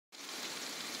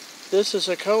This is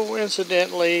a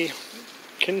coincidentally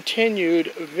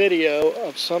continued video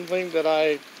of something that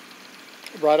I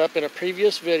brought up in a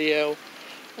previous video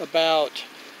about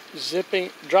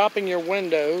dropping your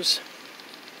windows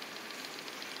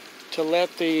to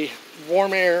let the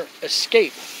warm air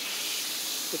escape.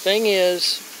 The thing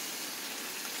is,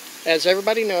 as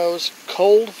everybody knows,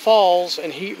 cold falls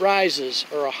and heat rises,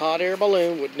 or a hot air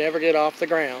balloon would never get off the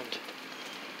ground.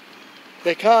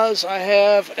 Because I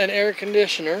have an air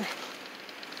conditioner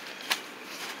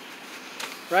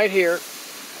right here,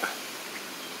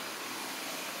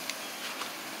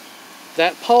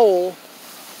 that pole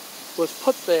was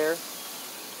put there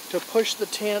to push the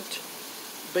tent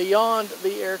beyond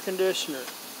the air conditioner.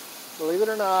 Believe it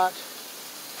or not,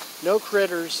 no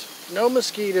critters, no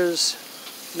mosquitoes,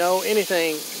 no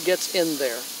anything gets in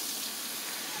there.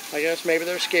 I guess maybe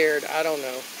they're scared, I don't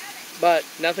know. But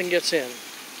nothing gets in.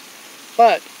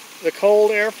 But the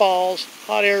cold air falls,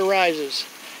 hot air rises.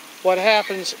 What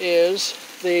happens is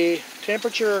the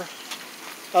temperature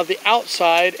of the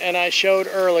outside, and I showed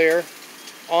earlier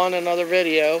on another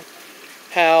video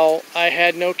how I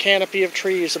had no canopy of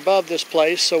trees above this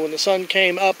place, so when the sun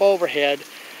came up overhead,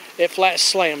 it flat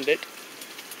slammed it.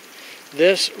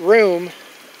 This room,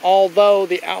 although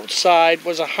the outside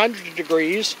was 100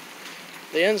 degrees,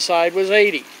 the inside was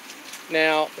 80.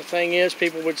 Now, the thing is,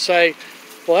 people would say,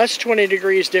 well, that's 20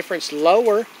 degrees difference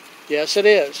lower. Yes, it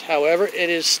is. However, it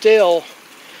is still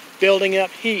building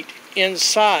up heat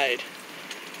inside.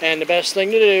 And the best thing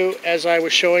to do, as I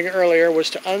was showing earlier, was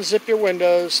to unzip your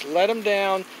windows, let them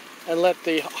down, and let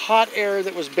the hot air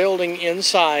that was building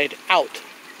inside out.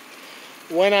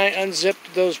 When I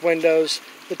unzipped those windows,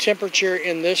 the temperature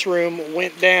in this room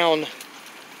went down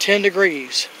 10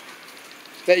 degrees.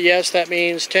 Yes, that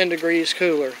means 10 degrees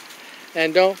cooler.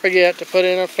 And don't forget to put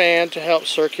in a fan to help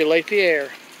circulate the air.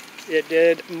 It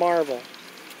did marvel.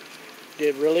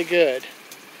 Did really good.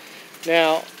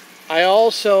 Now, I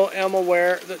also am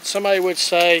aware that somebody would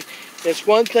say, it's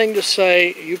one thing to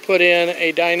say you put in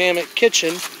a dynamic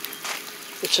kitchen.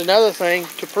 It's another thing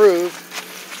to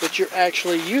prove that you're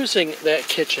actually using that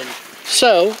kitchen.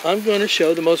 So, I'm going to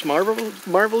show the most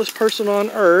marvelous person on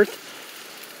earth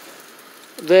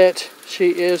that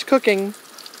she is cooking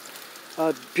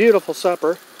a beautiful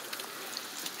supper.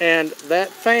 And that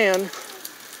fan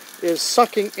is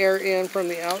sucking air in from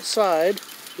the outside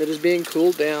that is being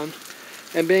cooled down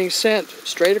and being sent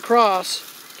straight across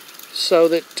so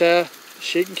that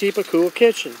she can keep a cool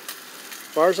kitchen.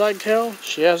 As far as I can tell,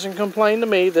 she hasn't complained to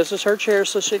me. This is her chair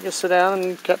so she can sit down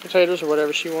and cut potatoes or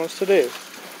whatever she wants to do.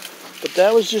 But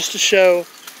that was just to show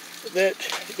that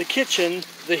the kitchen,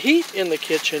 the heat in the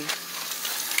kitchen,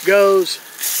 goes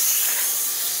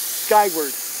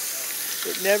skyward.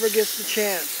 It never gets the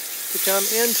chance to come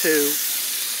into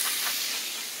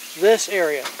this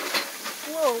area.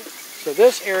 Whoa. So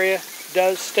this area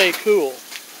does stay cool.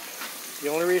 The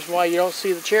only reason why you don't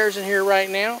see the chairs in here right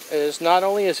now is not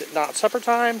only is it not supper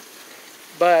time,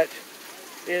 but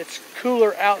it's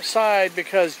cooler outside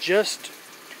because just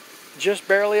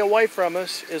barely away from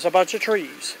us is a bunch of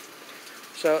trees.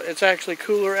 So it's actually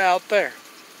cooler out there.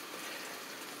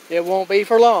 It won't be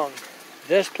for long.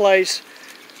 This place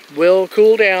will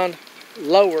cool down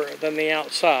lower than the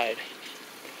outside.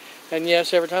 And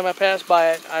yes, every time I pass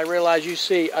by it, I realize you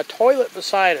see a toilet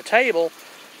beside a table.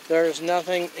 There's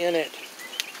nothing in it.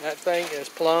 That thing is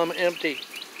plumb empty.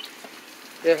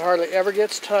 It hardly ever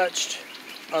gets touched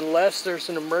unless there's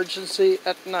an emergency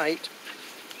at night.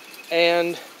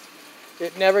 And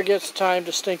it never gets time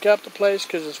to stink up the place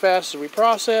because as fast as we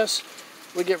process,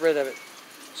 we get rid of it.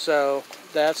 So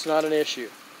that's not an issue.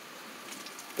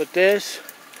 But this,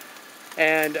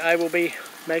 and I will be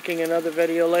making another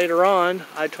video later on.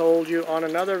 I told you on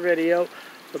another video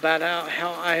about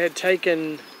how I had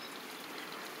taken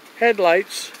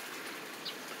headlights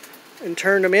and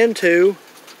turned them into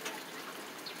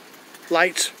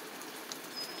lights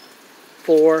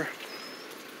for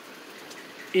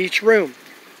each room.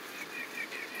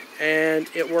 And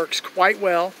it works quite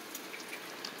well.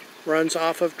 Runs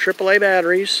off of AAA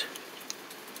batteries.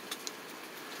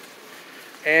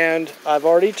 And I've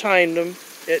already timed them.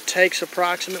 It takes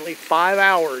approximately 5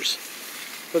 hours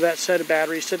for that set of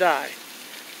batteries to die.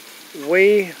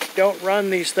 We don't run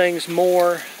these things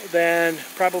more than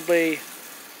probably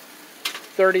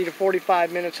 30 to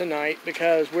 45 minutes a night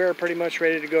because we're pretty much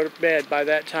ready to go to bed by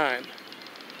that time.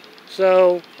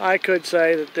 So I could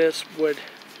say that this would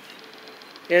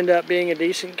end up being a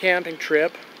decent camping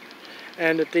trip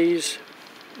and that these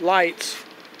lights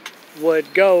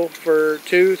would go for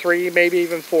 2, 3, maybe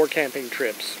even 4 camping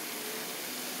trips.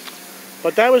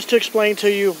 But that was to explain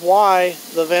to you why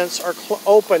the vents are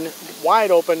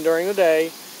wide open during the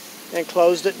day and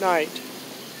closed at night.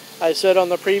 I said on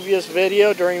the previous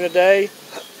video, during the day,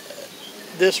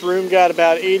 this room got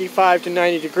about 85 to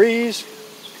 90 degrees.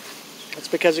 It's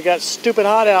because it got stupid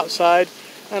hot outside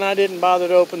and I didn't bother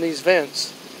to open these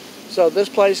vents. So this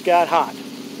place got hot.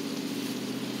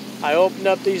 I opened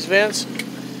up these vents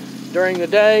during the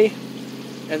day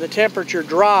and the temperature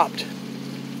dropped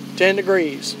 10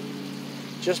 degrees.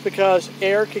 Just because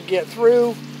air could get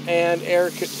through and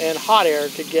hot air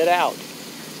could get out.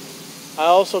 I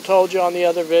also told you on the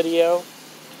other video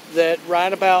that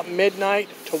right about midnight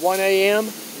to 1 a.m.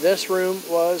 this room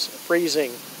was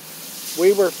freezing.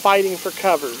 We were fighting for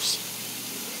covers,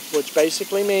 which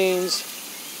basically means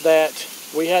that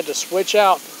we had to switch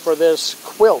out for this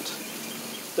quilt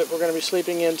that we're going to be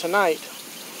sleeping in tonight.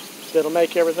 That'll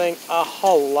make everything a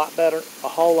whole lot better, a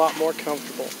whole lot more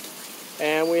comfortable.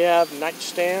 And we have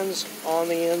nightstands on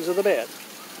the ends of the bed.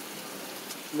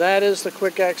 That is the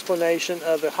quick explanation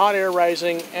of the hot air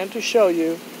rising, and to show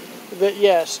you that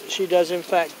yes, she does in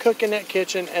fact cook in that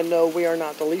kitchen, and no, we are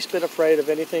not the least bit afraid of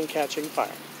anything catching fire.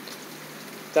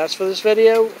 That's for this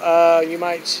video. You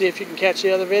might see if you can catch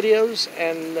the other videos,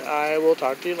 and I will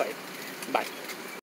talk to you later. Bye.